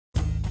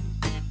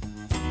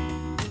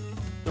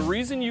The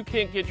reason you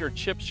can't get your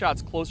chip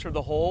shots closer to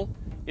the hole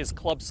is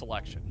club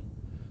selection.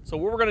 So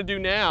what we're going to do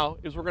now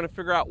is we're going to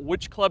figure out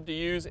which club to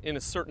use in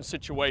a certain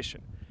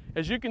situation.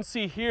 As you can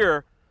see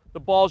here, the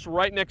ball's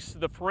right next to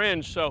the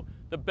fringe, so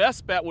the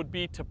best bet would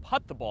be to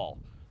putt the ball.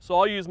 So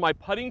I'll use my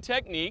putting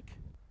technique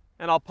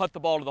and I'll putt the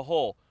ball to the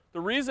hole.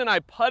 The reason I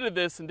putted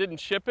this and didn't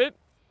chip it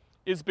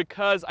is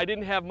because I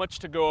didn't have much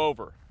to go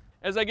over.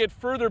 As I get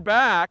further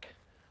back,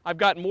 I've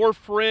got more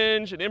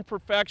fringe and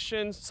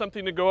imperfections,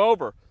 something to go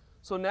over.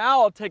 So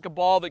now I'll take a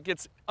ball that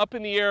gets up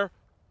in the air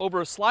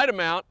over a slight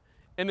amount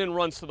and then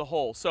runs to the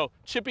hole. So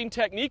chipping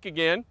technique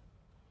again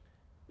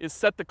is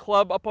set the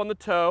club up on the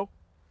toe,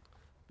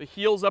 the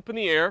heel's up in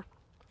the air,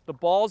 the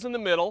ball's in the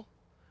middle,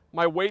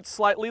 my weight's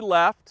slightly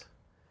left,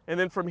 and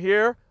then from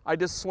here I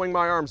just swing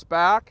my arms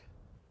back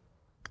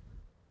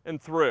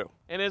and through.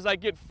 And as I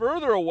get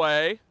further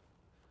away,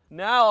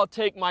 now I'll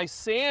take my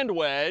sand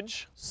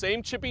wedge,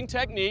 same chipping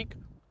technique.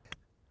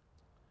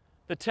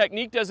 The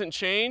technique doesn't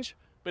change,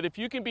 but if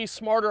you can be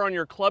smarter on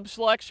your club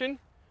selection,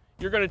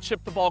 you're going to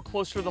chip the ball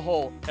closer to the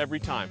hole every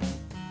time.